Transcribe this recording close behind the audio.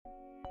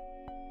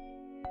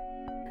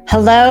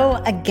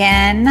Hello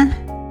again,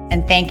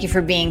 and thank you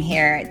for being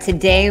here.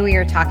 Today we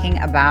are talking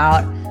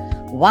about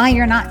why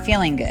you're not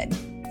feeling good.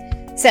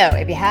 So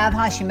if you have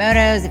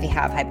Hashimoto's, if you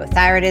have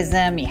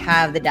hypothyroidism, you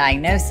have the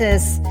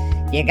diagnosis,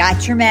 you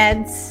got your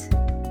meds,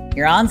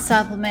 you're on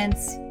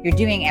supplements, you're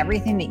doing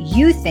everything that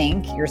you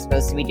think you're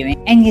supposed to be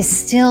doing, and you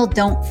still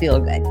don't feel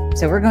good.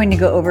 So we're going to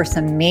go over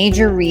some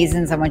major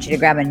reasons. I want you to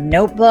grab a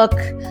notebook,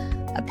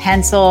 a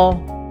pencil,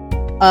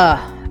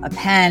 a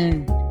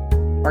pen,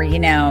 or,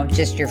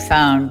 just your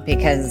phone,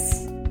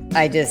 because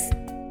I just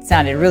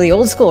sounded really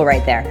old school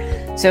right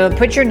there. So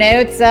put your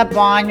notes up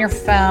on your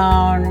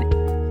phone,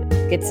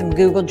 get some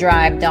Google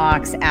Drive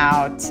docs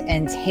out,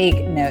 and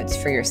take notes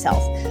for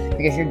yourself,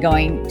 because you're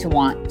going to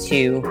want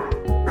to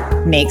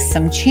make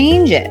some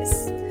changes.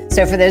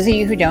 So for those of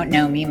you who don't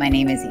know me, my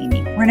name is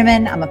Amy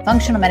Horniman. I'm a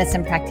functional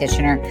medicine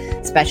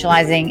practitioner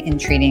specializing in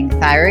treating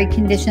thyroid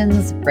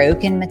conditions,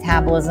 broken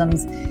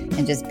metabolisms,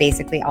 and just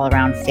basically all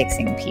around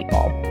fixing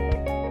people.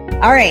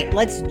 All right,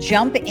 let's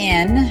jump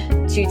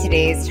in to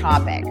today's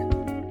topic,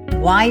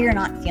 why you're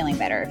not feeling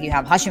better if you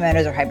have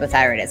Hashimoto's or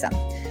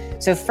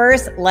hypothyroidism. So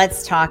first,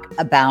 let's talk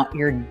about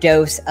your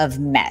dose of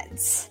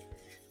meds.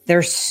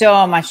 There's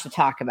so much to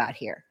talk about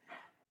here.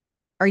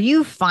 Are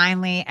you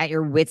finally at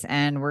your wit's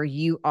end where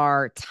you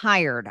are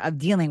tired of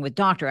dealing with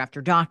doctor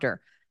after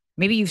doctor?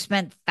 Maybe you've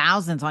spent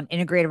thousands on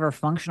integrative or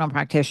functional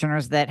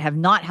practitioners that have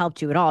not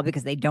helped you at all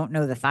because they don't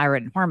know the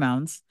thyroid and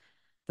hormones.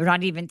 They're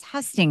not even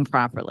testing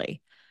properly.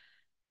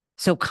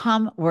 So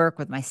come work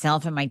with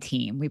myself and my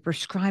team. We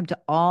prescribe to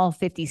all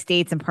 50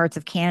 states and parts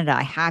of Canada.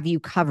 I have you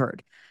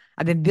covered.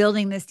 I've been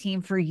building this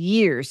team for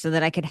years so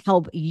that I could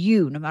help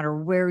you no matter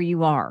where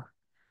you are.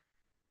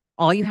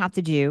 All you have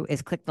to do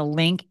is click the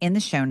link in the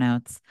show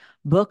notes,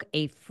 book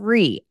a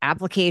free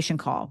application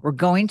call. We're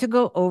going to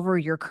go over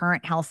your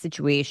current health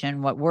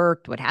situation, what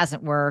worked, what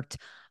hasn't worked,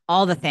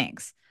 all the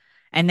things.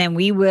 And then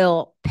we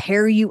will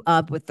pair you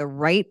up with the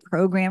right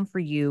program for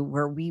you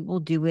where we will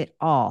do it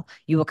all.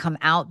 You will come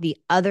out the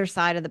other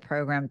side of the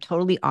program,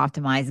 totally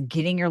optimized,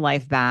 getting your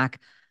life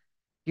back.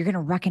 You're going to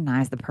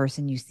recognize the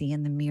person you see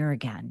in the mirror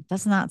again.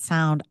 Doesn't that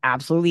sound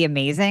absolutely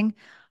amazing?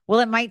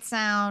 Well, it might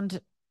sound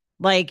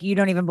like you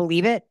don't even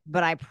believe it,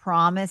 but I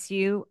promise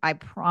you,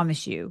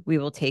 we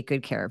will take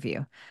good care of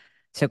you.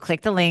 So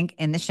click the link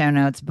in the show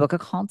notes, book a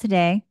call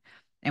today,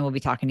 and we'll be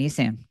talking to you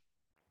soon.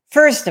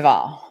 First of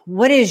all,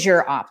 what is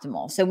your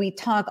optimal? So we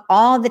talk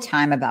all the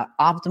time about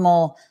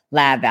optimal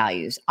lab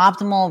values,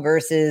 optimal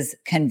versus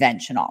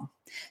conventional.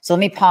 So let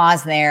me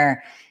pause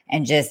there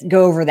and just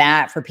go over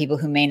that for people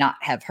who may not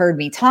have heard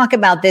me talk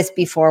about this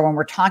before. When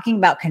we're talking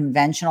about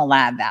conventional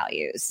lab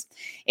values,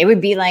 it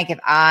would be like if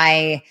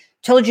I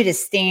told you to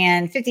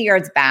stand 50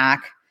 yards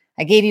back,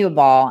 I gave you a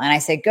ball, and I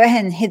said, go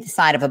ahead and hit the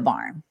side of a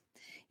barn.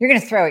 You're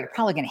going to throw it. You're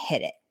probably going to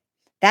hit it.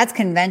 That's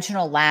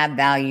conventional lab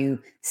value,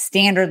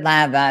 standard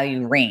lab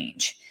value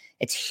range.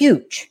 It's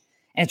huge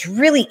and it's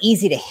really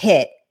easy to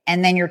hit.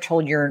 And then you're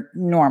told you're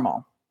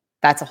normal.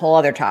 That's a whole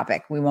other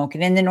topic. We won't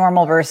get into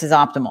normal versus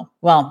optimal.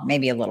 Well,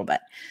 maybe a little bit.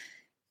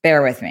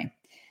 Bear with me.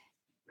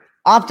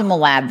 Optimal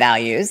lab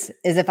values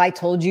is if I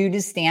told you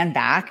to stand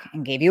back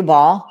and gave you a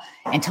ball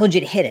and told you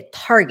to hit a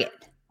target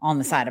on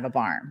the side of a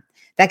barn.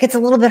 That gets a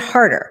little bit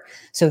harder.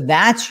 So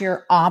that's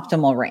your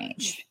optimal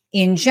range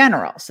in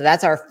general. So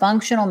that's our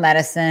functional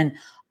medicine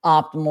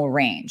optimal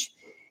range.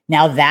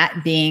 Now,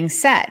 that being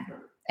said,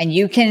 and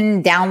you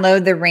can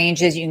download the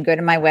ranges. You can go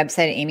to my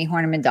website at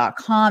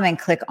amyhorniman.com and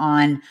click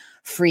on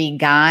free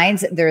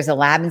guides. There's a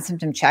lab and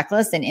symptom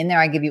checklist. And in there,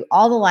 I give you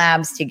all the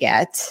labs to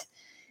get,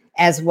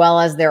 as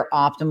well as their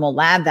optimal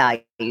lab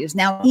values.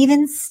 Now,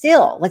 even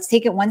still, let's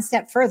take it one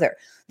step further.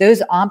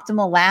 Those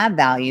optimal lab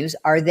values,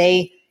 are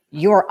they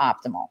your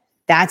optimal?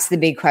 That's the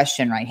big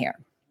question right here.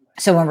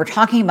 So when we're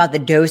talking about the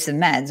dose of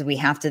meds, we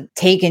have to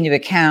take into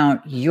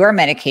account your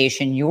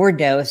medication, your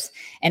dose,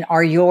 and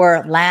are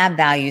your lab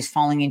values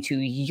falling into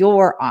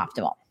your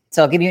optimal?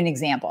 So I'll give you an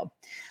example.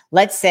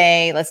 Let's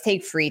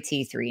take free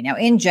T3. Now,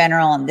 in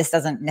general, and this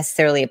doesn't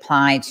necessarily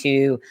apply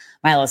to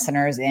my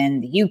listeners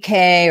in the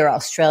UK or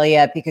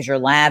Australia because your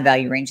lab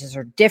value ranges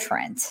are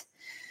different.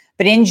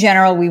 But in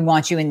general, we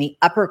want you in the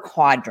upper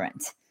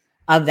quadrant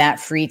of that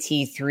free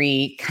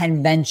T3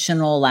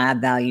 conventional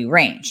lab value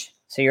range.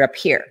 So you're up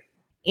here.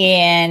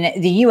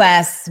 In the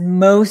US,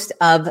 most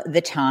of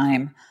the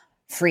time,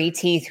 free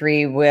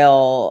T3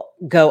 will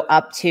go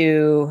up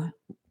to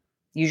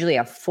usually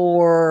a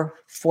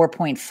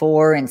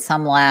 4.4 in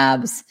some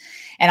labs.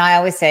 And I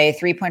always say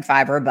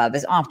 3.5 or above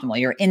is optimal.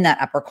 You're in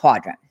that upper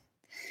quadrant.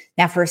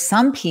 Now, for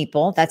some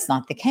people, that's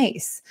not the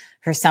case.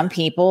 For some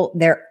people,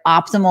 their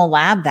optimal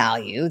lab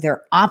value,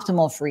 their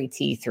optimal free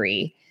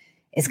T3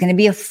 is going to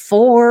be a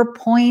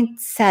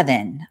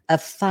 4.7, a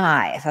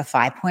 5, a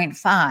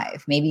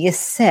 5.5, maybe a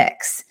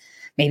 6,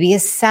 maybe a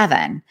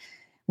 7.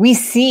 We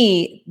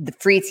see the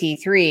free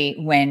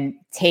T3 when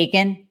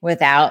taken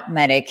without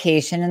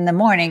medication in the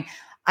morning.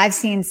 I've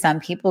seen some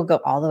people go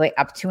all the way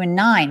up to a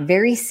 9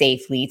 very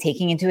safely,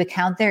 taking into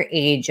account their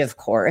age, of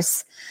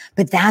course,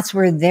 but that's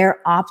where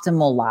their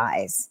optimal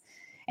lies.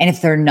 And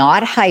if they're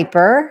not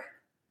hyper,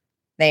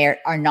 they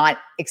are not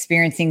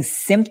experiencing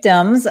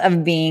symptoms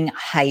of being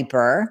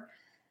hyper,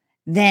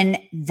 then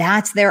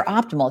that's their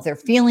optimal. If they're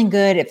feeling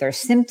good, if their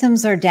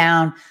symptoms are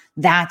down,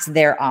 that's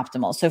their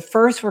optimal. So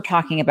first we're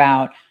talking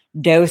about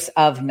dose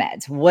of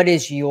meds. What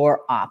is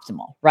your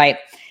optimal, right?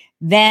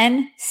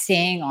 Then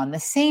staying on the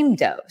same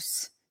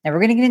dose. Now we're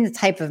going to get into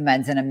type of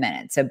meds in a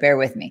minute, so bear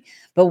with me.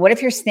 But what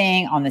if you're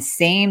staying on the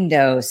same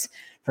dose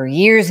for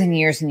years and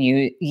years and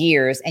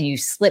years, and you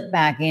slip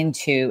back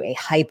into a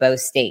hypo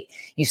state?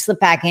 You slip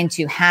back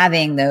into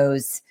having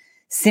those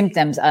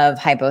symptoms of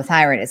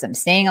hypothyroidism.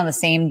 Staying on the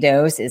same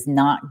dose is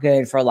not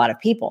good for a lot of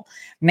people.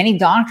 Many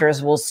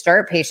doctors will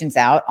start patients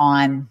out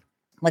on,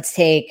 let's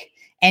take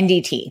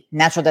NDT,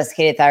 natural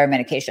desiccated thyroid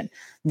medication.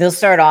 They'll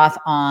start off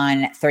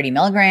on 30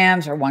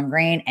 milligrams or 1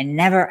 grain and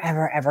never,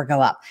 ever, ever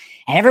go up.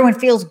 And everyone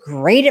feels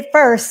great at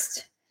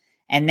first,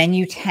 and then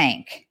you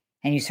tank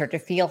and you start to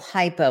feel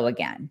hypo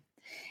again.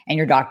 And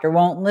your doctor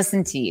won't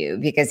listen to you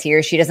because he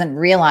or she doesn't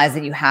realize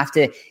that you have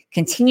to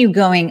continue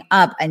going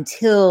up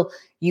until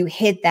you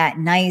hit that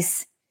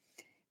nice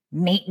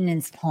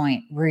maintenance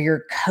point where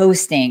you're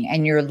coasting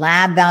and your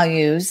lab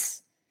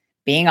values,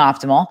 being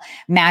optimal,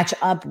 match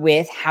up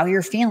with how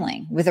you're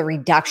feeling with a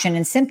reduction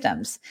in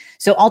symptoms.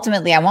 So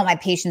ultimately, I want my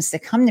patients to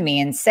come to me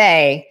and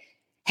say,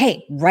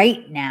 hey,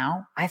 right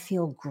now, I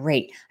feel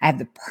great. I have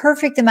the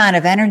perfect amount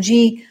of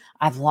energy.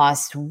 I've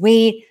lost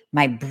weight.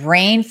 My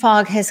brain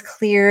fog has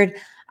cleared.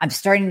 I'm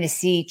starting to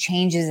see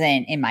changes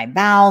in my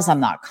bowels.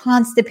 I'm not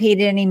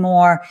constipated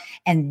anymore.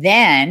 And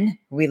then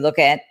we look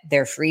at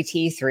their free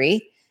T3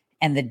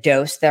 and the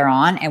dose they're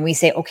on, and we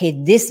say, okay,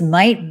 this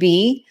might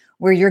be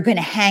where you're going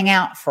to hang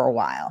out for a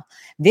while.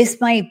 This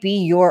might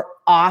be your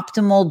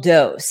optimal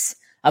dose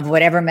of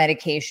whatever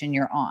medication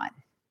you're on.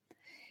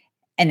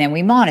 And then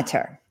we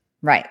monitor,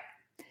 right?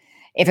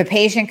 If a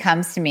patient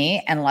comes to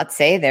me and let's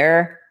say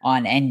they're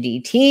on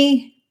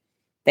NDT,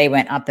 they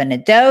went up in a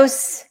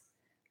dose,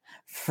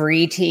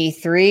 free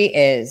T3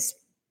 is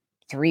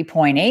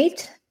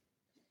 3.8,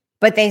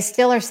 but they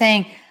still are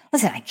saying,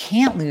 listen, I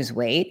can't lose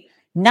weight.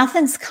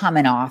 Nothing's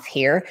coming off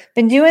here.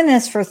 Been doing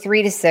this for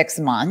 3 to 6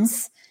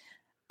 months.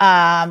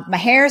 My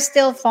hair is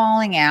still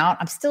falling out.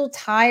 I'm still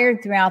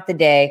tired throughout the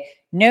day.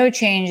 No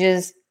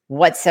changes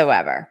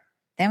whatsoever.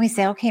 Then we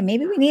say, okay,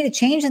 maybe we need a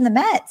change in the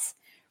meds,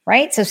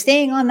 right? So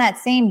staying on that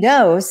same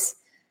dose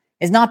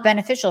is not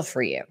beneficial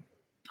for you.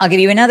 I'll give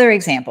you another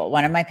example.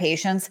 One of my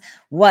patients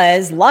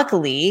was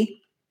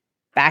luckily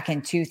back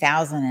in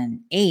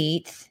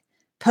 2008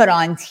 put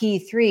on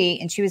T3,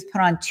 and she was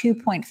put on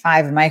 2.5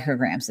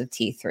 micrograms of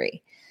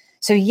T3.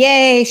 So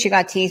yay, she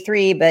got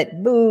T3,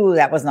 but boo,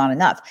 that was not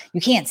enough.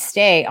 You can't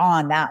stay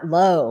on that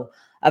low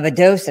of a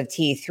dose of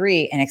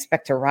T3 and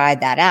expect to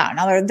ride that out.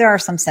 Now, there are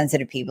some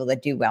sensitive people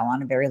that do well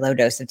on a very low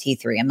dose of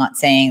T3. I'm not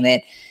saying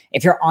that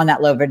if you're on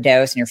that low of a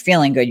dose and you're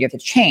feeling good, you have to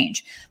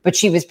change. But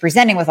she was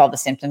presenting with all the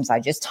symptoms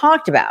I just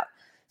talked about.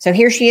 So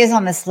here she is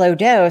on this low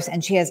dose,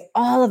 and she has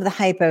all of the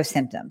hypo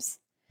symptoms.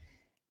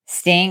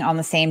 Staying on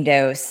the same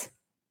dose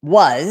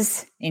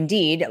was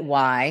indeed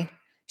why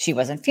she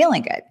wasn't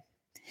feeling good.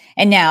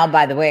 And now,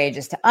 by the way,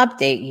 just to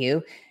update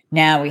you,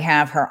 now we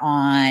have her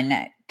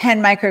on 10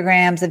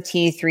 micrograms of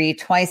T3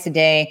 twice a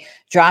day,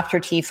 dropped her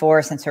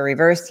T4 since her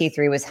reverse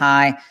T3 was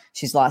high.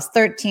 She's lost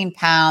 13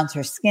 pounds.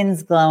 Her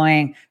skin's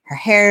glowing. Her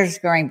hair's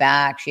growing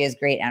back. She has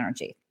great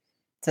energy.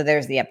 So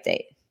there's the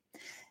update.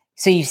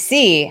 So you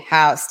see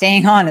how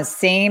staying on the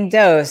same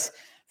dose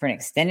for an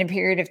extended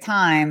period of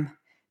time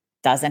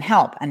doesn't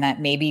help. And that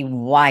may be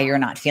why you're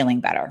not feeling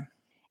better.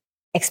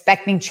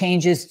 Expecting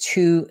changes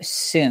too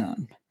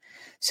soon.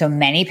 So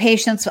many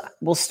patients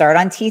will start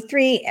on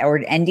T3 or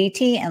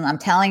NDT, and I'm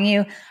telling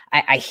you,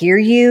 I hear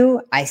you.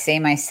 I say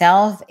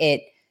myself,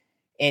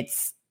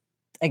 it's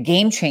a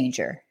game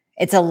changer.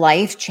 It's a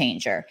life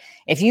changer.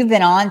 If you've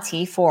been on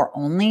T4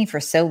 only for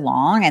so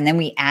long, and then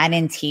we add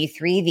in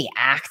T3, the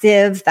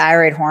active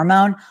thyroid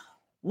hormone,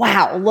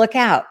 wow, look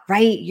out,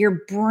 right?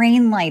 Your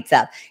brain lights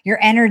up. Your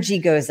energy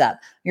goes up.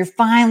 You're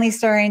finally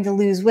starting to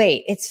lose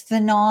weight. It's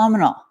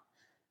phenomenal.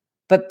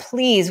 But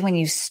please, when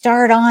you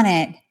start on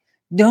it,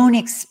 don't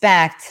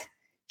expect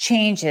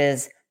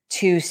changes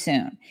too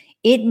soon.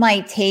 It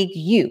might take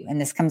you, and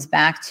this comes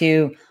back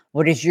to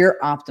what is your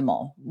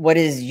optimal? What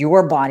is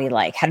your body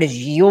like? How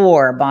does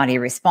your body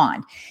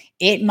respond?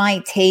 It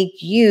might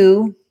take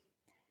you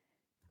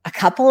a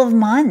couple of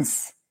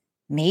months,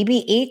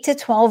 maybe 8 to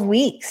 12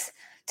 weeks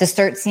to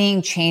start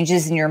seeing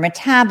changes in your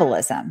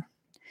metabolism.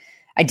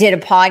 I did a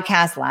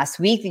podcast last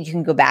week that you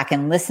can go back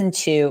and listen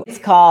to. It's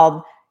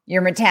called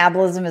Your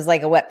Metabolism is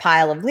Like a Wet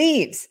Pile of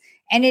Leaves.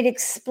 And it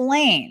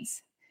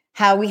explains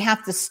how we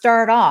have to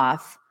start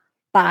off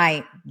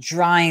by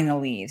drying the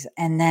leaves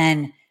and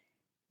then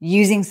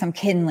using some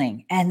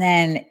kindling and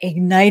then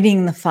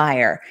igniting the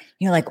fire.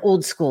 You know, like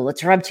old school,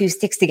 let's rub 2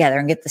 sticks together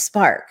and get the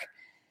spark.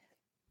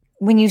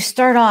 When you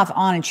start off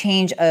on a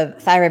change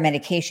of thyroid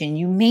medication,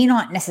 you may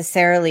not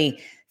necessarily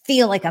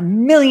feel like $1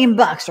 million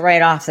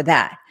right off the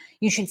bat.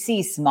 You should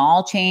see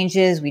small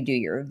changes. We do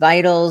your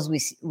vitals.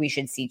 We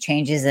should see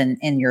changes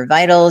in your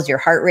vitals, your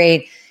heart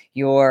rate,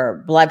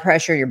 your blood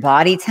pressure, your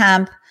body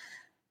temp.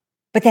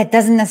 But that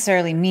doesn't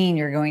necessarily mean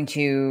you're going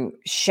to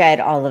shed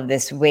all of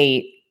this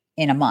weight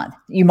in a month.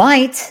 You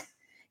might.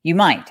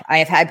 I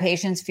have had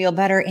patients feel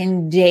better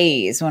in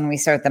days when we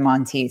start them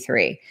on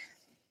T3.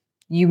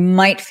 You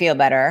might feel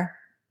better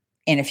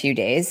in a few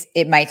days.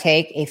 It might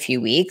take a few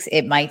weeks.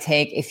 It might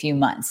take a few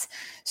months.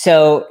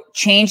 So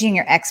changing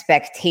your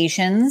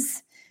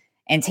expectations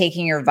and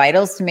taking your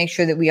vitals to make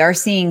sure that we are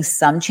seeing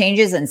some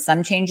changes, and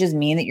some changes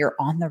mean that you're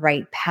on the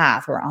right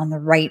path. We're on the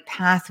right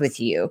path with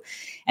you.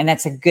 And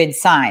that's a good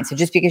sign. So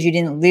just because you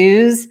didn't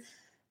lose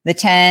the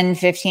 10,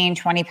 15,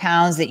 20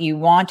 pounds that you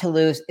want to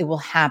lose, it will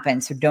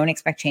happen. So don't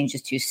expect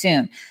changes too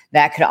soon.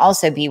 That could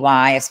also be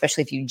why,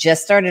 especially if you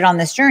just started on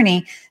this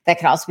journey, that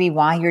could also be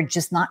why you're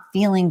just not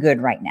feeling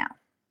good right now.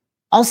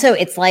 Also,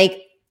 it's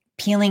like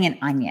peeling an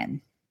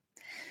onion.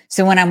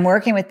 So when I'm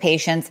working with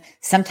patients,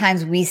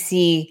 sometimes we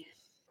see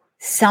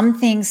some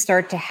things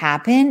start to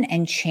happen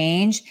and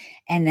change,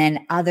 and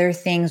then other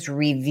things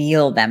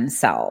reveal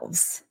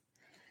themselves.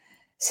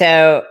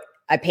 So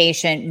a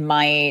patient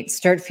might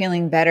start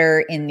feeling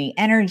better in the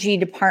energy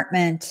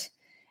department,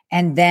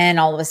 and then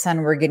all of a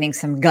sudden we're getting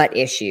some gut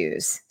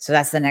issues. So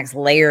that's the next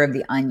layer of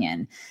the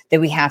onion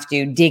that we have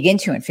to dig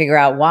into and figure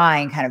out why,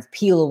 and kind of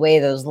peel away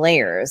those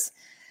layers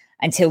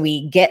until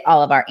we get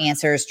all of our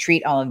answers,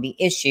 treat all of the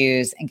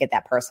issues, and get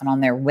that person on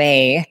their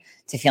way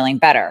to feeling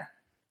better.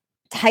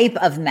 Type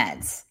of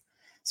meds.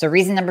 So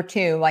reason number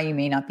 2 why you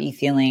may not be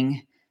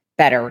feeling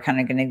better. We're kind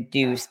of going to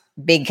do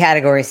big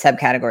categories,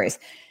 subcategories.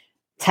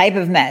 Type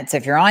of meds. So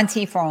if you're on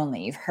T4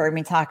 only, you've heard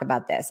me talk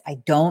about this. I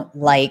don't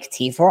like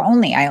T4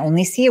 only. I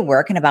only see it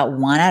work in about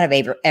 1 out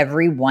of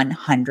every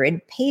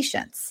 100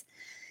 patients.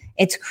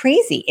 It's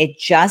crazy. It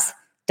just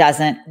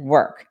doesn't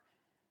work.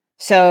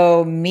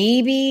 So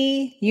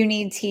maybe you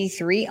need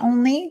T3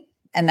 only,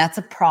 and that's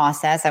a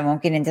process. I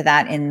won't get into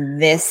that in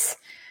this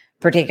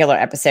particular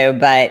episode,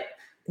 but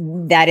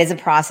that is a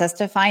process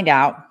to find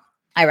out.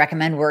 I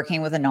recommend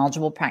working with a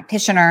knowledgeable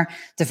practitioner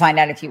to find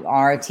out if you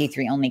are a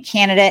T3 only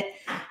candidate.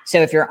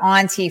 So if you're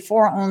on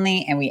T4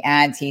 only and we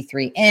add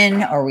T3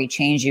 in, or we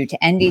change you to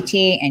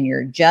NDT and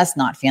you're just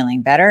not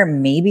feeling better,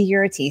 maybe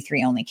you're a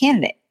T3 only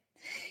candidate.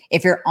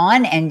 If you're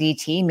on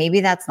NDT,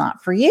 maybe that's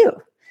not for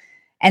you.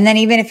 And then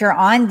even if you're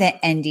on the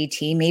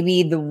NDT,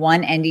 maybe the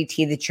one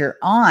NDT that you're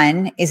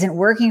on isn't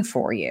working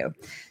for you.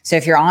 So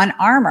if you're on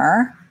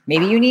Armour,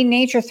 maybe you need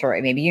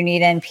NaturThroid. Maybe you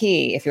need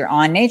NP. If you're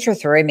on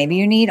NaturThroid, maybe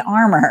you need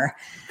Armour.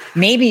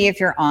 Maybe if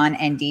you're on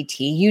NDT,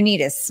 you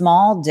need a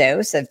small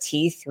dose of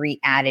T3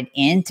 added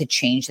in to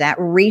change that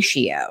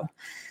ratio.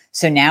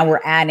 So now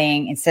we're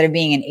adding, instead of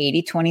being an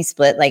 80-20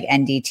 split like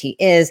NDT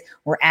is,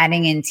 we're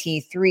adding in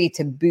T3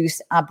 to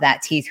boost up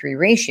that T3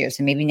 ratio.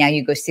 So maybe now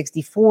you go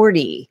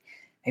 60-40.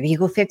 Maybe you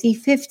go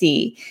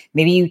 50-50.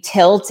 Maybe you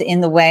tilt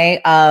in the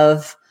way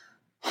of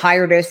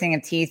higher dosing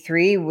of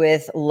T3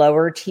 with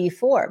lower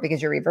T4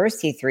 because your reverse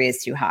T3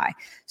 is too high.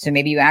 So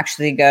maybe you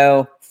actually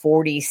go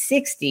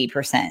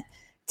 40-60%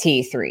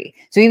 T3.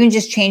 So even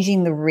just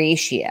changing the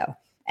ratio.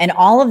 And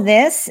all of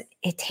this,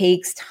 it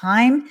takes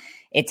time.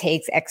 It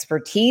takes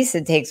expertise.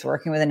 It takes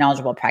working with a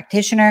knowledgeable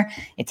practitioner.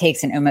 It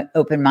takes an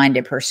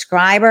open-minded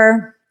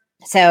prescriber.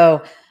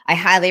 So I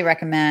highly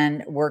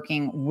recommend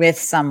working with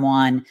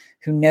someone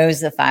who knows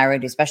the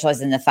thyroid, who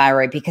specializes in the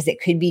thyroid, because it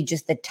could be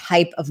just the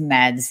type of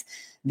meds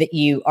that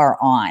you are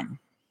on.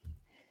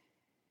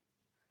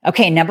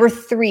 Okay, number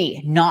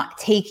 3, not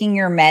taking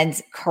your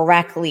meds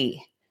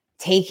correctly,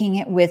 taking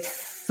it with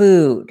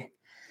food.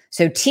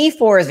 So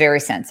T4 is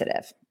very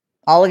sensitive.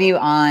 All of you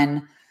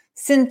on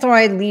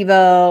Synthroid,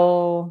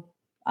 Levo,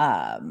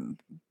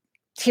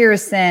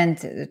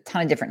 Tirosint, a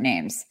ton of different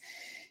names.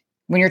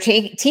 When you're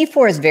taking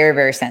T4 is very,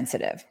 very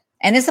sensitive.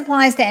 And this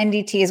applies to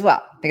NDT as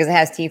well because it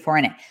has T4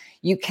 in it.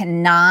 You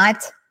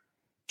cannot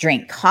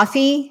drink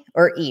coffee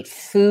or eat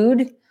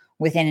food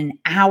within an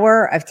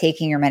hour of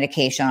taking your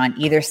medication on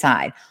either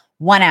side.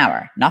 1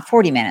 hour, not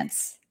 40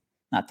 minutes,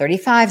 not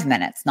 35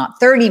 minutes, not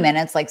 30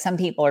 minutes like some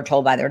people are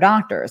told by their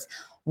doctors.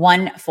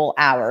 1 full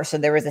hour. So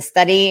there was a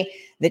study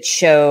that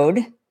showed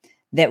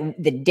that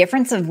the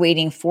difference of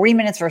waiting 40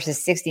 minutes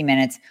versus 60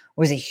 minutes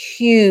was a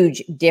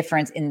huge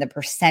difference in the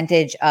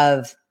percentage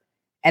of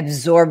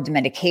absorbed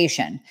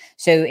medication.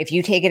 So if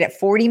you take it at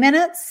 40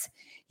 minutes,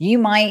 you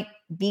might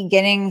be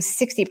getting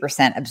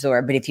 60%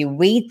 absorbed. But if you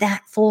wait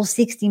that full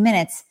 60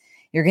 minutes,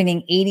 you're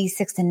getting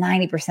 86 to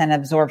 90%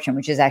 absorption,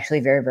 which is actually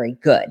very, very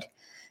good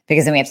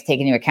because then we have to take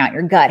into account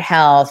your gut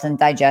health and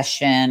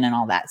digestion and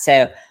all that.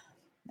 So,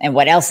 and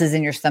what else is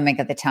in your stomach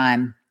at the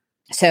time.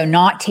 So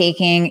not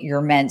taking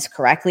your meds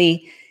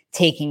correctly,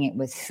 taking it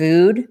with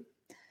food.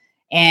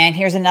 And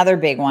here's another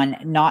big one,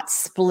 not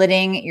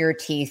splitting your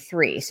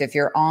T3. So if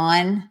you're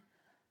on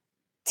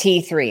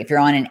T3, if you're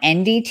on an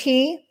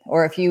NDT,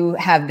 or if you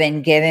have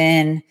been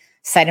given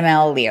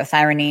Cytomel,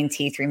 liothyronine,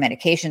 T3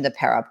 medication to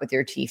pair up with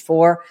your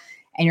T4,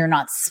 and you're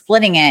not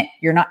splitting it,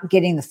 you're not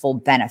getting the full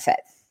benefit.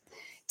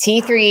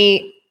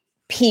 T3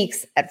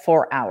 peaks at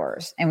 4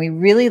 hours. And we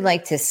really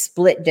like to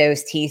split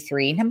dose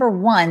T3. Number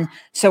one,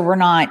 so we're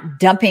not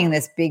dumping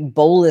this big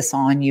bolus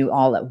on you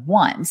all at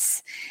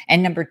once.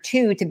 And number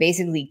two, to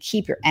basically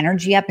keep your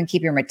energy up and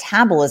keep your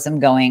metabolism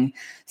going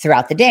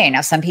throughout the day.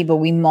 Now, some people,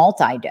 we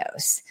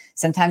multi-dose.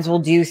 Sometimes we'll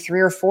do 3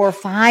 or 4 or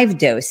 5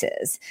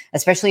 doses,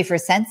 especially for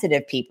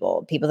sensitive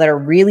people that are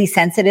really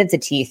sensitive to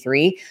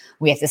T3.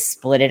 We have to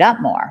split it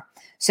up more.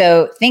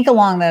 So think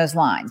along those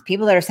lines,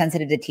 people that are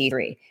sensitive to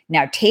T3.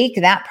 Now take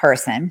that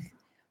person,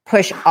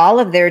 push all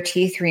of their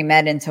T3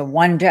 med into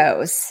one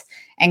dose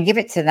and give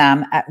it to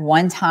them at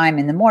one time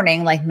in the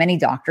morning, like many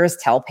doctors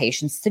tell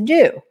patients to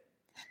do.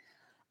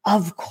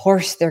 Of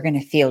course, they're going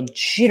to feel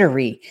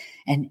jittery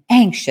and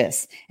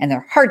anxious, and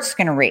their heart's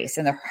going to race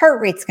and their heart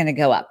rate's going to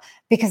go up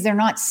because they're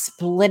not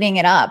splitting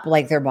it up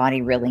like their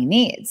body really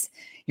needs.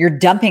 You're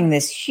dumping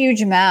this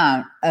huge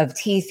amount of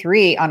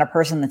T3 on a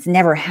person that's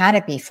never had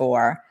it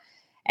before,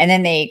 and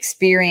then they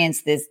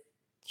experience this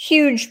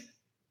huge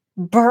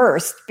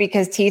burst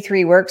because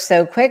T3 works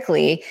so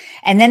quickly.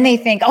 And then they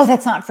think, oh,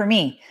 that's not for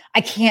me.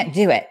 I can't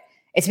do it.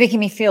 It's making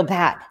me feel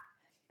bad.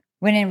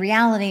 When in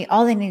reality,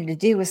 all they needed to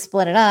do was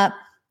split it up.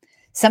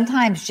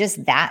 Sometimes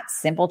just that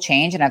simple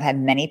change, and I've had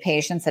many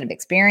patients that have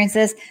experienced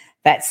this,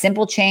 that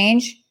simple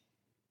change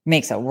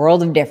makes a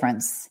world of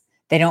difference.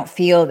 They don't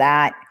feel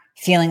that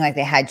feeling like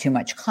they had too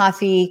much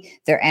coffee.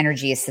 Their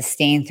energy is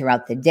sustained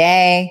throughout the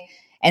day.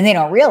 And they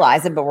don't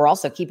realize it, but we're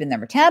also keeping their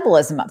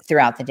metabolism up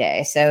throughout the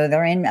day. So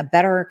they're in a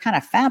better kind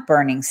of fat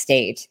burning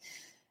state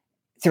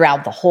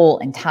throughout the whole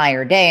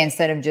entire day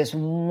instead of just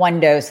one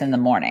dose in the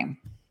morning.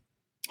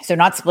 So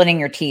not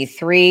splitting your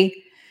T3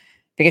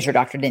 because your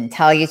doctor didn't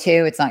tell you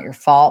to. It's not your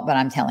fault, but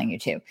I'm telling you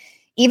to.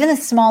 Even the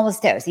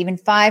smallest dose, even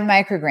 5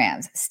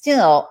 micrograms,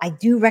 still, I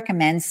do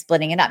recommend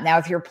splitting it up. Now,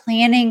 if you're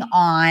planning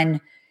on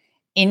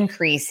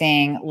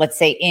increasing, let's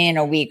say in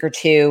a week or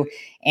two,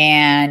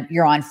 and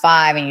you're on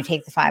 5 and you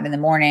take the 5 in the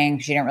morning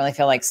because you don't really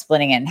feel like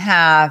splitting it in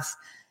half,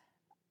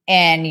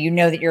 and you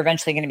know that you're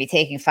eventually going to be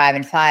taking 5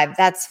 and 5,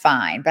 that's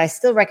fine. But I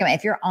still recommend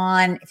if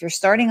you're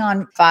starting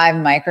on 5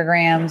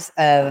 micrograms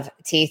of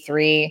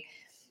T3,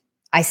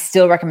 I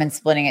still recommend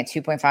splitting at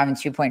 2.5 and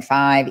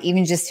 2.5,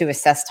 even just to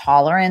assess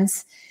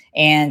tolerance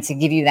and to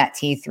give you that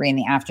T3 in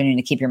the afternoon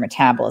to keep your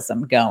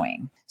metabolism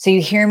going. So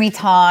you hear me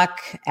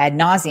talk ad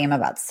nauseum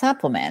about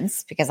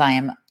supplements because I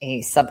am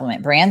a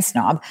supplement brand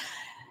snob.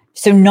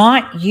 So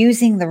not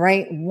using the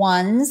right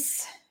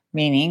ones,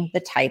 meaning the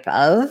type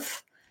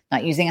of,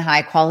 not using a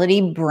high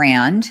quality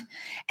brand,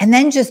 and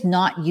then just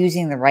not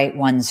using the right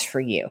ones for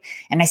you.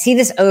 And I see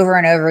this over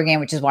and over again,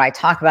 which is why I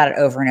talk about it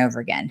over and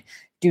over again.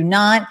 Do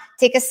not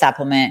take a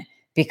supplement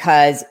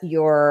because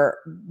your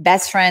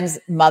best friend's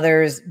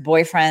mother's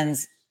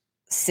boyfriend's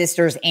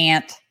sister's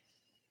aunt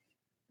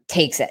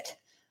takes it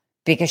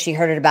because she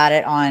heard about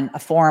it on a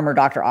forum or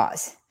Dr.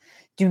 Oz.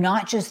 Do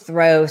not just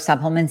throw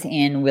supplements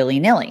in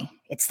willy-nilly.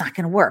 It's not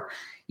going to work.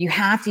 You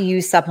have to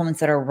use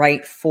supplements that are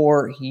right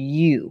for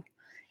you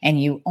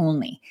and you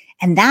only.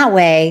 And that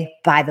way,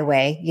 by the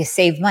way, you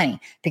save money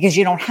because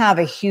you don't have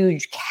a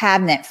huge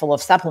cabinet full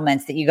of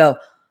supplements that you go,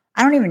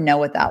 I don't even know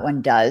what that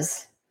one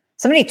does.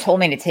 Somebody told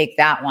me to take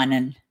that one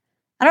and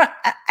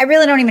I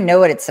really don't even know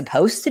what it's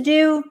supposed to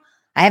do.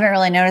 I haven't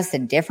really noticed a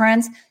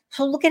difference.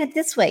 So look at it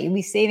this way. You'll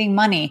be saving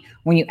money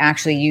when you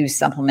actually use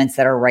supplements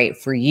that are right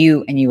for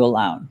you and you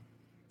alone.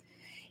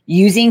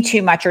 Using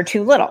too much or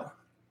too little.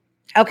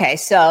 Okay,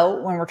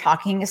 so when we're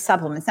talking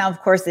supplements, now,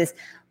 of course,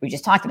 we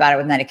just talked about it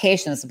with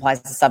medication. This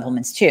applies to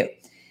supplements too.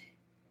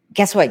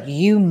 Guess what?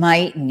 You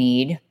might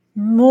need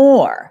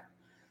more.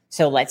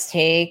 So let's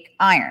take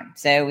iron.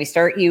 So we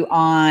start you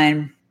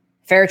on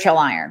Ferritil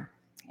iron,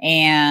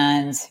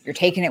 and you're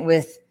taking it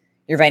with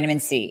your vitamin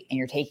C, and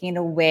you're taking it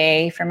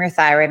away from your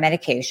thyroid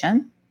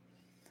medication.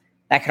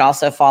 That could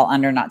also fall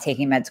under not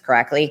taking meds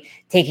correctly.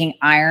 Taking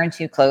iron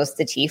too close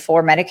to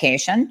T4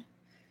 medication.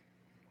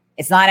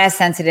 It's not as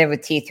sensitive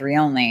with T3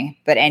 only,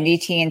 but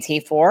NDT and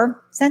T4,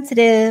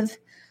 sensitive.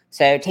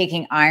 So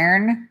taking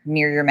iron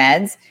near your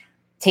meds,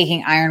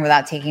 taking iron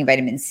without taking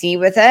vitamin C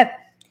with it.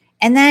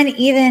 And then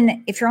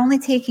even if you're only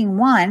taking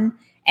one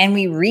and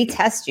we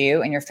retest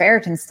you and your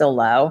ferritin's still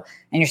low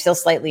and you're still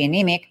slightly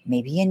anemic,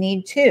 maybe you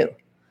need 2.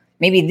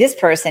 Maybe this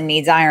person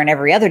needs iron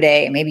every other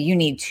day. Maybe you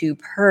need 2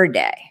 per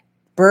day.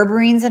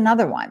 Berberine's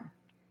another one.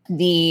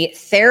 The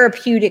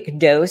therapeutic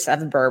dose of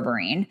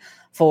berberine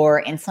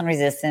for insulin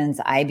resistance,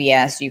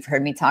 IBS. You've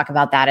heard me talk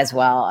about that as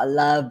well. I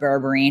love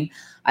berberine.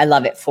 I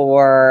love it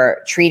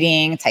for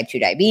treating type 2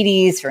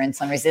 diabetes, for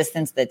insulin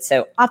resistance that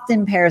so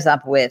often pairs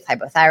up with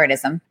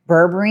hypothyroidism.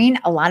 Berberine,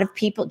 a lot of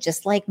people,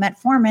 just like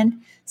metformin,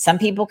 some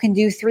people can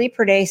do 3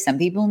 per day. Some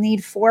people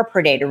need 4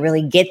 per day to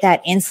really get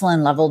that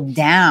insulin level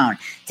down,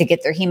 to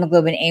get their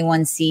hemoglobin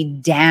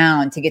A1C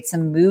down, to get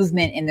some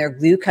movement in their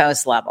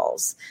glucose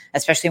levels,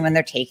 especially when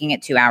they're taking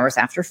it 2 hours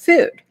after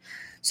food.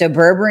 So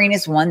berberine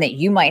is one that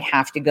you might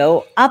have to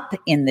go up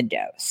in the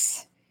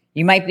dose.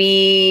 You might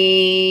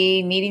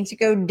be needing to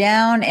go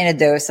down in a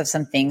dose of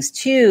some things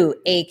too,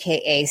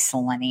 aka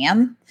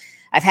selenium.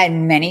 I've had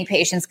many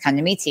patients come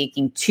to me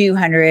taking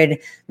 200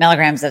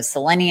 milligrams of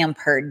selenium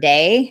per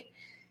day.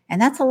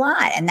 And that's a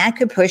lot. And that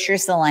could push your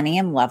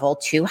selenium level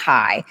too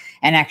high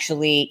and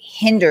actually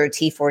hinder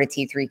T4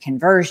 to T3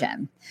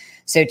 conversion.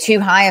 So too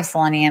high of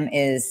selenium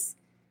is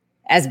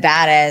as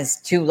bad as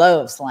too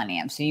low of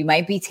selenium. So you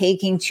might be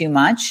taking too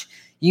much.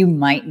 You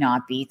might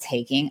not be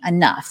taking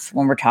enough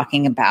when we're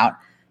talking about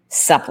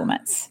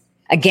supplements.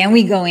 Again,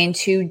 we go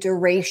into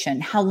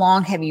duration. How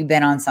long have you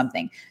been on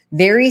something?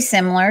 Very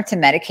similar to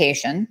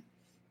medication,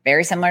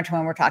 very similar to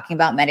when we're talking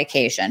about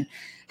medication.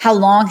 How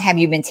long have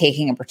you been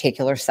taking a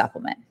particular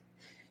supplement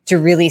to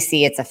really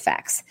see its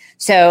effects?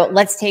 So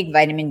let's take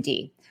vitamin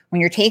D.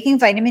 When you're taking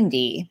vitamin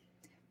D,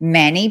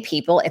 many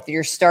people, if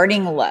you're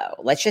starting low,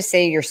 let's just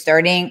say you're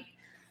starting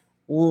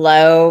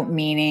low,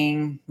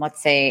 meaning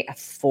let's say a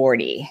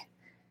 40.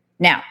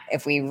 Now,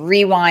 if we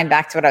rewind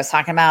back to what I was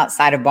talking about,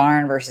 side of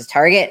barn versus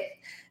target,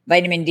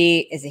 vitamin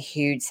D is a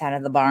huge side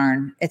of the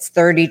barn. It's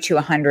 30 to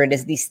 100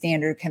 is the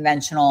standard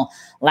conventional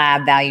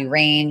lab value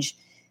range.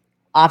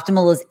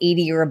 Optimal is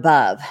 80 or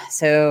above.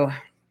 So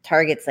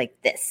target's like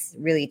this,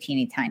 really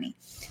teeny tiny.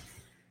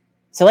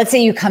 So let's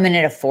say you come in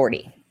at a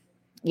 40.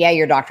 Yeah,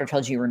 your doctor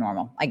told you were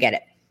normal. I get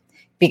it.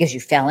 Because you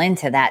fell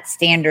into that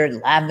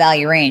standard lab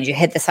value range. You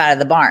hit the side of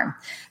the barn.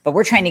 But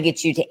we're trying to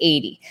get you to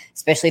 80,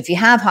 especially if you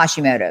have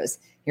Hashimoto's.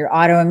 You're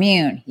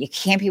autoimmune. You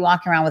can't be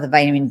walking around with a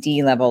vitamin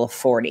D level of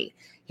 40.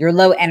 You're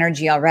low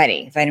energy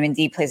already. Vitamin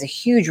D plays a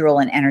huge role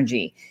in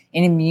energy,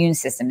 in immune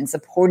system, in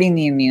supporting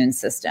the immune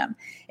system.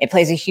 It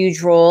plays a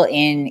huge role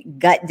in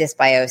gut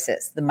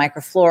dysbiosis, the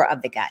microflora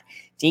of the gut.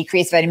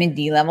 Decreased vitamin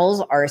D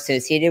levels are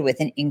associated with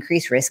an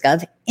increased risk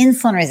of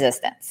insulin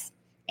resistance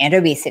and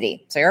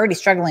obesity. So you're already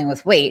struggling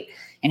with weight,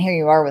 and here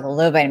you are with a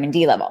low vitamin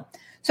D level.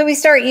 So we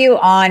start you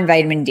on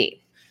vitamin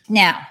D.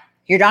 Now,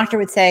 your doctor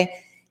would say,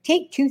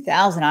 take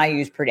 2,000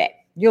 IUs per day.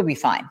 You'll be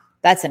fine.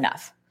 That's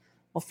enough.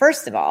 Well,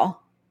 first of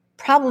all,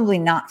 probably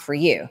not for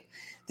you.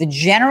 The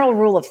general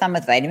rule of thumb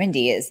with vitamin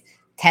D is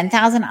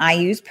 10,000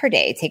 IUs per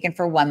day taken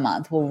for 1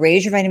 month will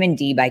raise your vitamin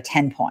D by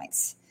 10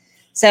 points.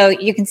 So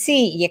you can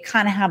see you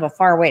kind of have a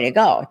far way to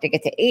go to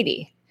get to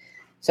 80.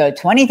 So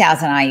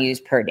 20,000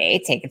 IUs per day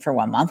taken for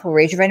 1 month will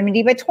raise your vitamin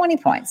D by 20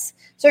 points.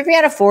 So if you're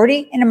at a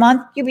 40 in a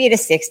month, you'll be at a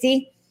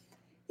 60.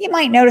 You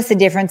might notice a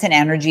difference in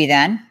energy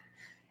then.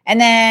 And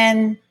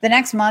then the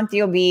next month,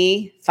 you'll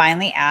be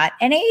finally at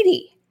an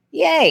 80.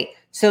 Yay.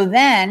 So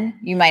then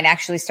you might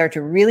actually start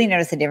to really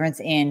notice a difference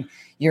in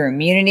your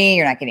immunity.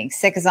 You're not getting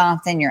sick as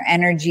often. Your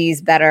energy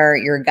is better.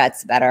 Your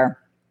gut's better.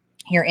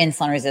 Your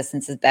insulin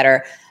resistance is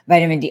better.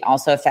 Vitamin D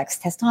also affects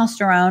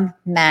testosterone,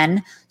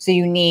 men. So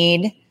you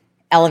need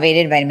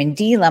elevated vitamin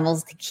D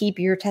levels to keep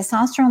your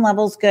testosterone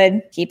levels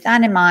good. Keep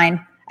that in mind.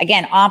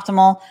 Again,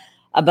 optimal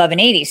above an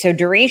 80. So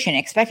duration,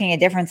 expecting a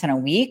difference in a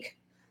week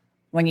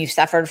when you've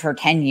suffered for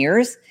 10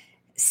 years,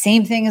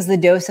 same thing as the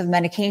dose of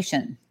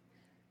medication.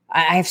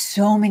 I have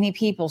so many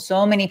people,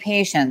 so many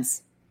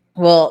patients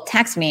will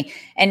text me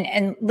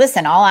and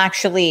listen, I'll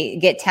actually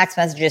get text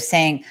messages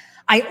saying,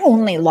 I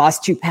only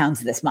lost 2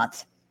 pounds this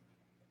month.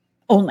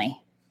 Only.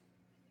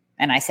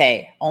 And I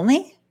say,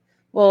 only?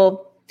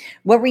 Well,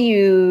 what were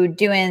you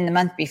doing the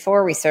month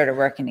before we started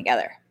working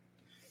together?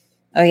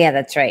 Oh yeah,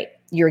 that's right.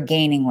 You're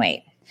gaining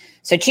weight.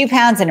 So 2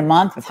 pounds in a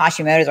month with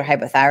Hashimoto's or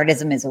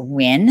hypothyroidism is a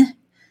win.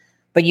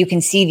 But you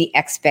can see the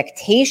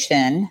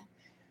expectation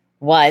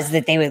was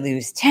that they would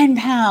lose 10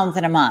 pounds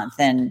in a month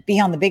and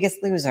be on the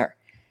biggest loser.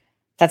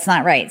 That's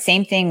not right.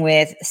 Same thing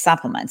with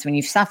supplements. When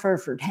you've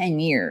suffered for 10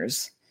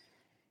 years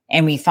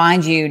and we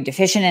find you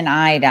deficient in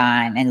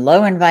iodine and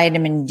low in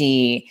vitamin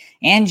D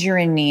and you're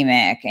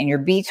anemic and your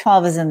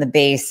B12 is in the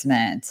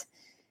basement,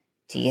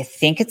 do you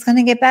think it's going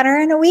to get better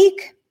in a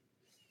week?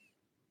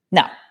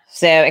 No.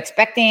 So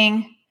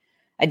expecting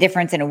a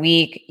difference in a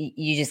week,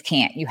 you just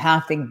can't. You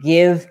have to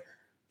give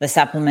the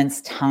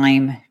supplements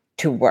time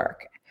to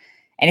work.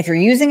 And if you're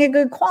using a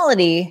good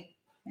quality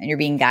and you're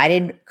being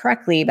guided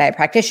correctly by a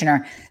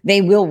practitioner,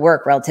 they will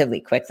work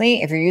relatively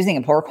quickly. If you're using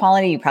a poor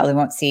quality, you probably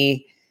won't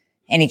see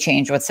any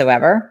change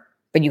whatsoever,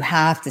 but you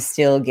have to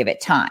still give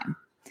it time.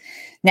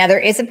 Now, there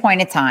is a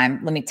point in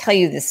time. Let me tell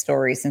you this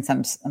story since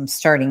I'm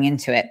starting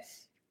into it.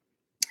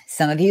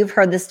 Some of you have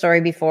heard this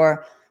story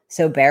before,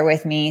 so bear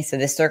with me. So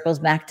this circles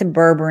back to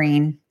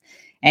berberine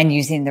and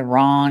using the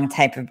wrong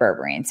type of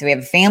berberine. So we have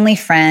a family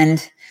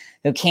friend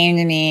who came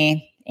to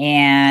me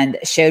and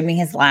showed me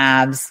his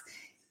labs.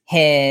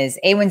 His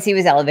A1C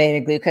was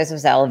elevated, glucose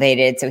was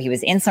elevated, so he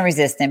was insulin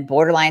resistant,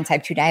 borderline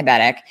type 2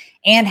 diabetic,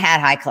 and had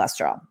high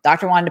cholesterol.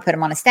 Doctor wanted to put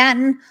him on a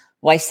statin.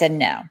 Wife said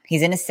no.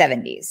 He's in his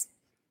 70s.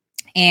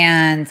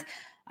 And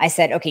I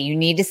said, okay, you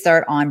need to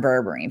start on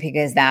berberine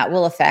because that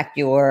will affect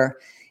your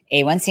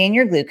A1C and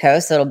your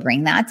glucose. So it'll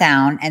bring that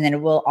down. And then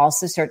it will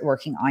also start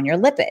working on your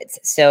lipids.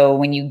 So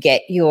when you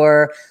get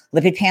your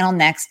lipid panel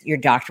next, your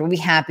doctor will be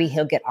happy.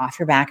 He'll get off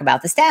your back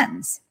about the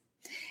statins.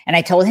 And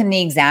I told him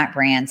the exact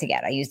brand to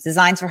get. I use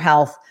Designs for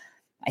Health.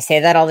 I say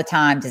that all the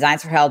time.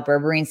 Designs for Health,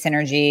 berberine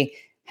synergy,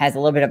 has a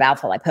little bit of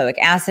alpha lipoic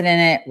acid in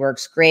it.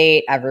 Works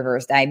great. I've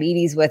reversed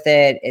diabetes with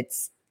it.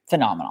 It's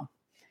phenomenal.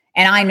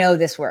 And I know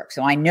this works.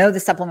 So I know the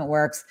supplement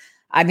works.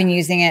 I've been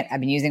using it. I've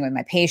been using it with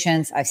my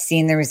patients. I've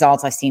seen the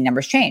results. I've seen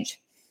numbers change.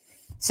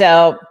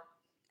 So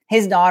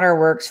his daughter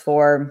works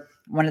for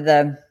one of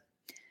the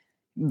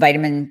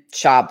vitamin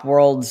shop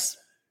worlds,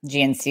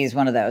 GNC is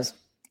one of those,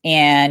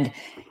 and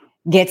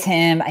gets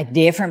him a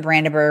different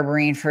brand of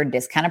berberine for a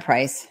discounted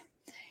price.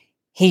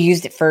 He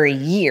used it for a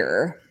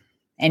year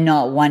and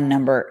not one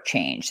number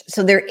changed.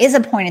 So there is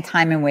a point in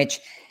time in which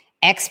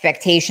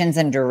expectations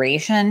and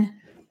duration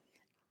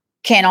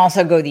can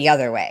also go the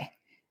other way.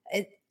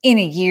 In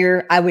a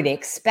year, I would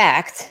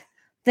expect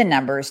the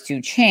numbers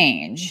to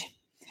change.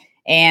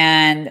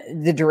 And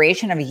the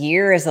duration of a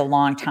year is a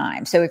long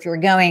time. So if you're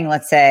going,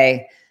 let's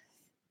say,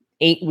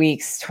 8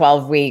 weeks,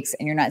 12 weeks,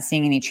 and you're not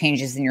seeing any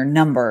changes in your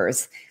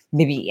numbers,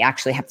 maybe you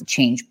actually have to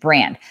change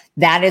brand.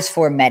 That is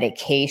for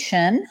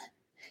medication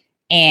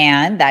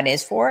and that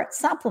is for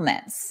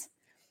supplements.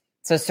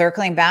 So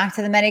circling back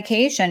to the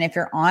medication, if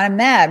you're on a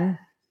med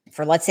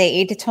for, let's say,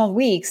 8 to 12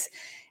 weeks,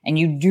 and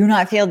you do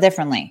not feel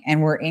differently,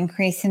 and we're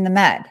increasing the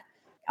med.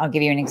 I'll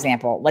give you an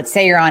example. Let's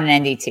say you're on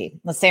an NDT.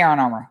 Let's say you're on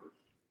Armour.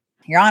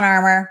 You're on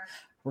Armour.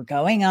 We're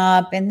going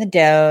up in the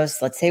dose.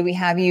 Let's say we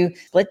have you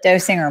split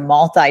dosing or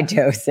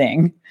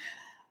multi-dosing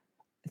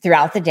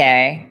throughout the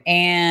day,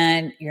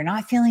 and you're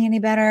not feeling any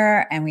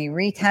better, and we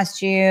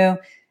retest you,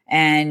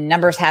 and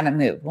numbers haven't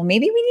moved. Well,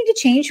 maybe we need to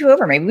change you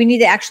over. Maybe we need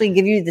to actually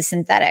give you the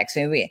synthetics.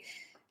 Maybe we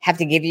have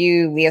to give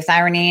you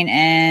liothyronine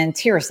and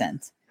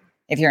tyrosine,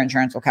 if your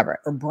insurance will cover it,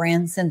 or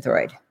brand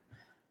Synthroid.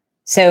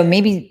 So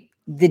maybe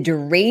the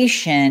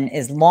duration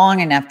is long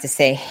enough to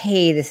say,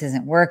 hey, this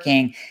isn't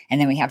working.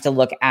 And then we have to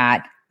look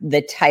at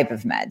the type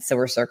of meds. So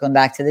we're circling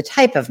back to the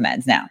type of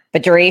meds now.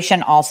 But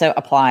duration also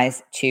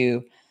applies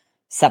to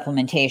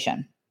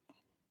supplementation.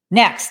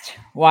 Next,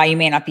 why you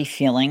may not be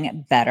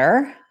feeling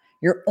better,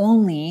 you're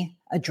only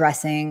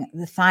addressing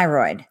the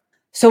thyroid.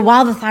 So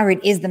while the thyroid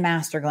is the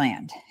master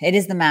gland, it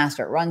is the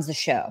master, it runs the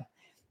show.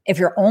 If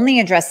you're only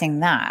addressing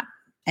that,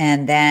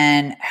 and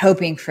then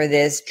hoping for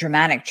this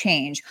dramatic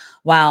change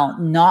while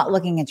not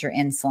looking at your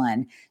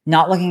insulin,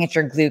 not looking at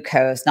your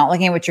glucose, not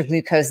looking at what your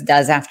glucose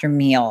does after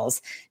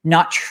meals,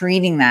 not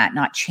treating that,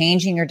 not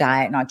changing your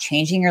diet, not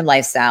changing your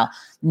lifestyle,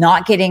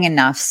 not getting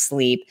enough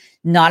sleep,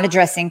 not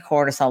addressing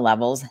cortisol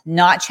levels,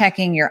 not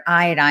checking your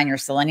iodine, your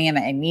selenium,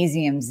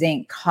 magnesium,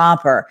 zinc,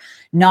 copper,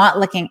 not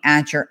looking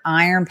at your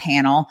iron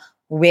panel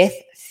with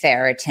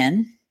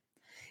ferritin.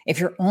 If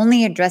you're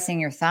only addressing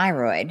your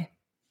thyroid,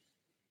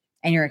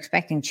 and you're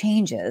expecting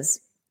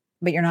changes,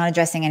 but you're not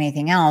addressing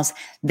anything else,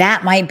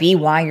 that might be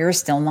why you're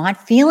still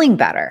not feeling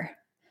better.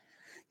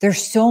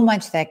 There's so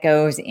much that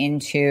goes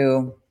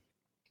into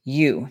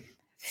you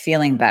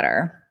feeling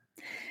better.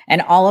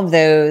 And all of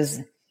those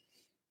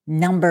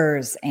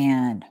numbers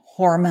and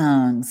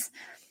hormones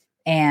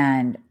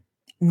and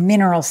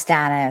mineral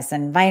status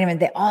and vitamin,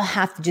 they all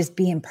have to just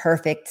be in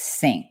perfect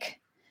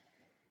sync.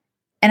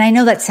 And I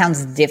know that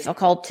sounds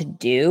difficult to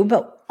do,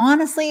 but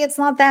honestly, it's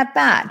not that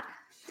bad.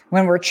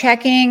 When we're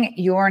checking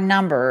your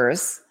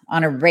numbers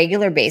on a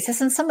regular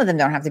basis, and some of them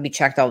don't have to be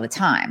checked all the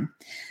time,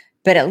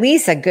 but at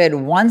least a good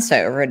once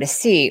over to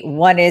see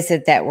what is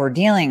it that we're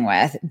dealing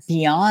with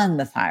beyond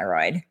the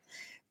thyroid,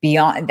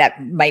 beyond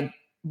that might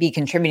be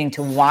contributing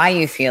to why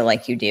you feel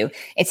like you do.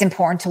 It's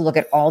important to look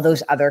at all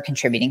those other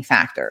contributing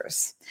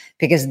factors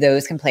because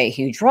those can play a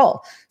huge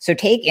role. So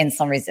take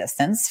insulin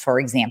resistance, for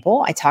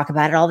example. I talk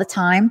about it all the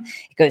time.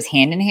 It goes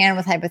hand in hand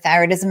with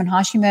hypothyroidism and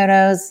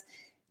Hashimoto's.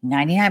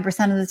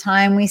 99% of the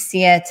time we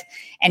see it.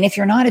 And if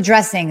you're not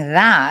addressing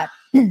that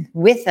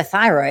with the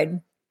thyroid,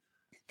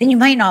 then you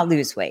might not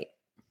lose weight.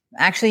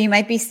 Actually, you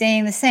might be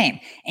staying the same.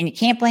 And you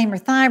can't blame your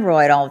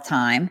thyroid all the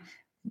time.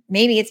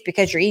 Maybe it's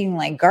because you're eating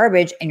like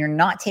garbage and you're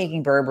not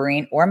taking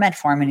berberine or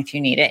metformin if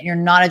you need it, and you're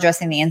not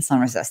addressing the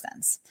insulin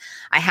resistance.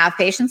 I have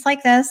patients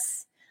like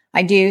this.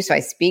 I do. So I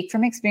speak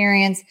from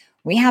experience.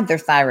 We have their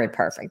thyroid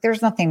perfect.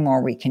 There's nothing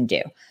more we can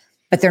do.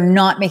 But they're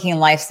not making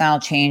lifestyle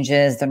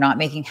changes. They're not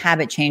making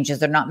habit changes.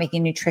 They're not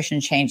making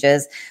nutrition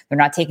changes. They're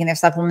not taking their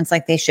supplements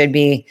like they should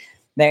be.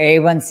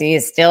 Their A1C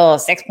is still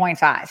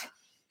 6.5.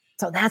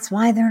 So that's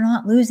why they're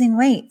not losing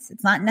weight.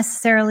 It's not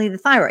necessarily the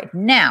thyroid.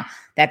 Now,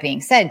 that being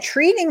said,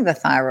 treating the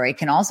thyroid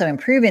can also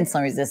improve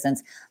insulin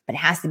resistance, but it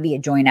has to be a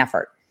joint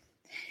effort.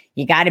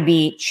 You got to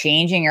be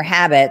changing your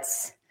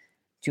habits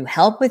to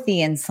help with the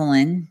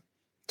insulin,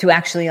 to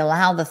actually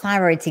allow the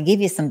thyroid to give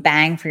you some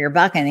bang for your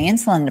buck in the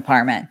insulin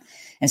department,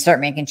 and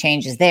start making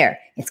changes there.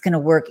 It's going to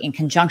work in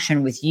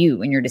conjunction with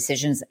you and your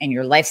decisions and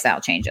your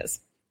lifestyle changes.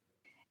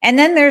 And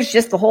then there's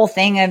just the whole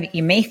thing of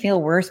you may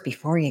feel worse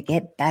before you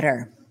get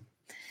better.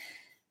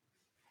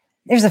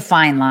 There's a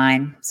fine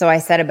line. So I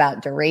said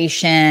about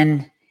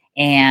duration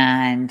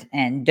and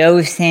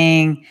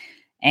dosing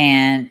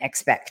and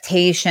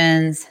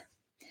expectations.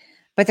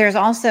 But there's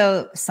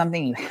also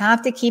something you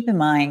have to keep in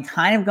mind,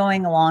 kind of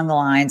going along the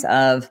lines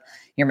of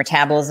your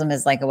metabolism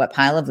is like a wet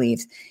pile of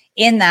leaves,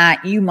 in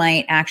that you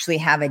might actually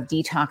have a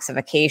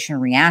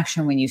detoxification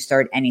reaction when you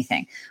start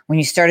anything, when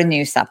you start a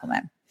new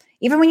supplement.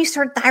 Even when you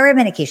start thyroid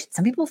medication,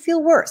 some people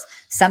feel worse.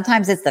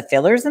 Sometimes it's the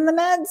fillers in the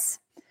meds,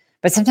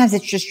 But sometimes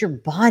it's just your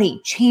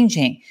body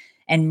changing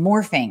and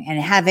morphing and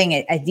having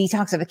a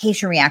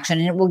detoxification reaction,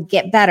 and it will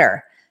get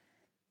better.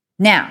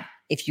 Now,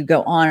 if you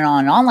go on and on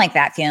and on like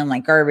that, feeling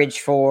like garbage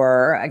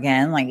for,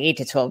 again, like 8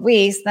 to 12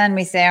 weeks, then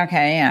we say,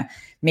 okay, yeah,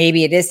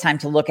 maybe it is time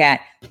to look at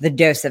the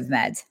dose of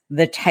meds,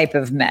 the type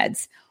of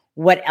meds.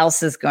 What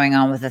else is going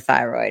on with the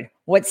thyroid?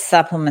 What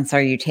supplements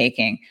are you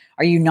taking?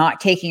 Are you not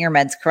taking your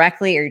meds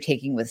correctly? Are you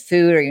taking with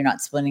food? Are you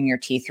not splitting your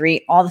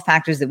T3? All the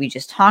factors that we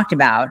just talked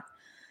about,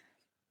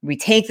 we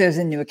take those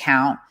into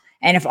account.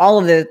 And if all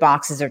of those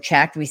boxes are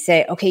checked, we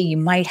say, okay, you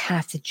might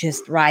have to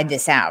just ride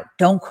this out.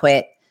 Don't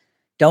quit.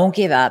 Don't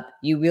give up.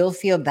 You will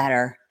feel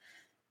better.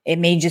 It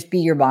may just be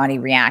your body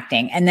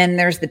reacting. And then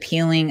there's the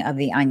peeling of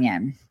the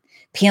onion,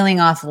 peeling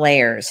off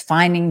layers,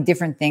 finding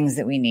different things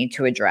that we need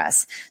to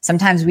address.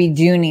 Sometimes we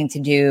do need to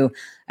do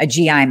a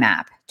GI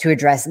map to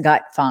address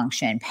gut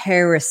function,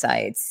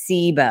 parasites,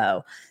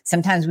 SIBO.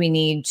 Sometimes we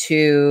need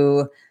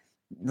to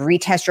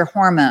retest your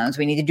hormones.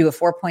 We need to do a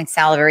 4-point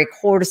salivary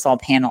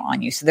cortisol panel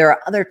on you. So there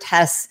are other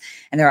tests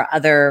and there are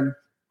other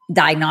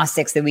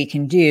diagnostics that we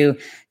can do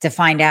to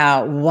find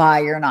out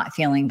why you're not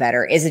feeling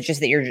better. Is it just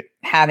that you're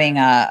having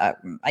a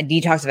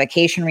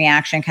detoxification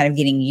reaction, kind of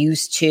getting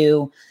used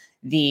to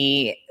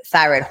the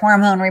thyroid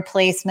hormone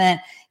replacement,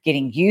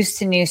 getting used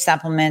to new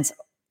supplements,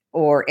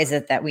 or is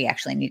it that we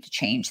actually need to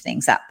change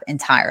things up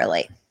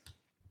entirely?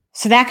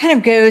 So that kind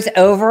of goes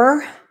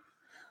over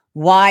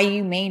why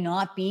you may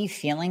not be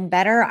feeling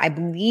better. I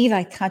believe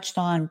I touched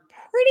on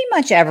pretty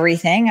much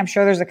everything. I'm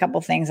sure there's a couple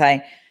things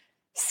I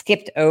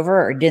skipped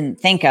over or didn't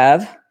think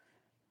of.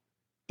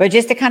 But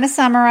just to kind of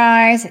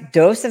summarize,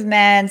 dose of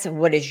meds,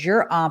 what is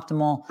your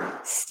optimal?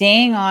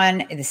 Staying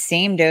on the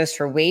same dose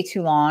for way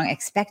too long,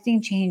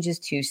 expecting changes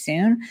too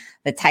soon.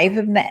 The type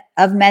of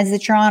meds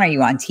that you're on. Are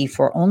you on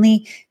T4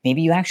 only?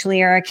 Maybe you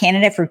actually are a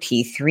candidate for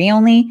T3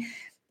 only.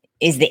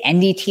 Is the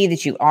NDT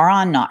that you are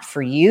on not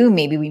for you?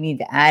 Maybe we need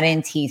to add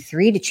in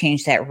T3 to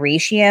change that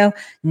ratio.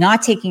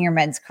 Not taking your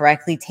meds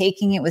correctly,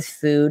 taking it with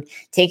food,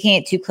 taking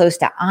it too close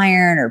to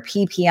iron or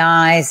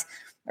PPIs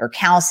or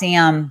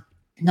calcium,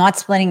 not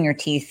splitting your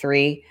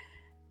T3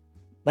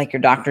 like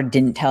your doctor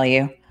didn't tell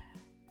you.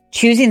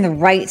 Choosing the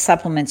right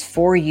supplements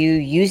for you,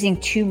 using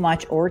too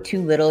much or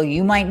too little.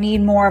 You might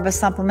need more of a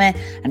supplement.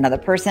 Another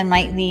person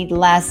might need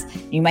less.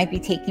 You might be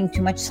taking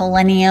too much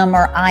selenium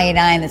or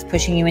iodine that's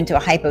pushing you into a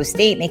hypo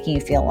state, making you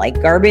feel like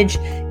garbage.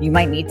 You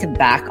might need to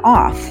back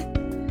off.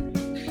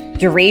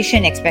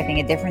 Duration, expecting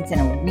a difference in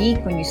a week.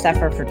 When you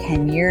suffer for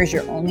 10 years,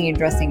 you're only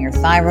addressing your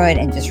thyroid.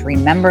 And just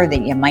remember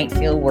that you might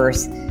feel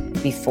worse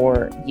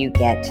before you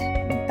get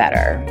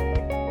better.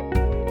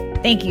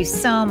 Thank you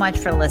so much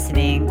for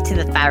listening to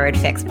the Thyroid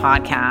Fix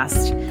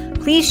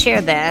podcast. Please share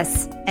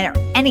this and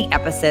any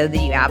episode that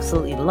you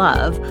absolutely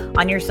love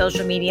on your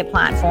social media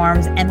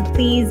platforms. And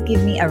please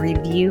give me a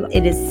review.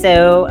 It is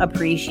so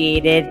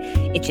appreciated.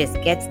 It just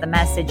gets the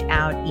message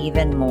out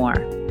even more.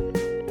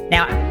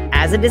 Now,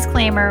 as a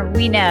disclaimer,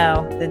 we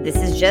know that this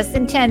is just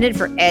intended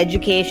for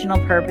educational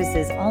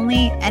purposes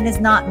only and is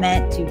not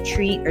meant to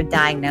treat or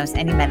diagnose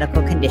any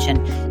medical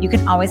condition. You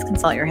can always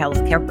consult your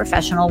healthcare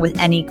professional with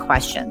any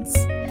questions.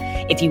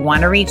 If you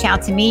want to reach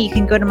out to me, you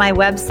can go to my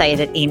website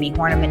at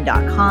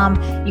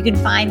amyhornaman.com. You can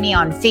find me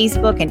on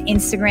Facebook and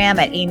Instagram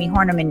at Amy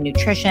Hornaman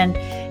Nutrition.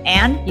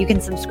 And you can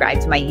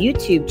subscribe to my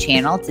YouTube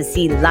channel to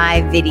see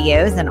live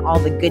videos and all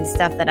the good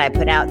stuff that I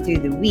put out through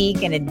the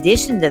week in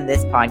addition to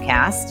this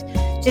podcast.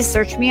 Just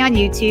search me on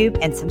YouTube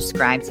and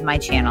subscribe to my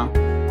channel.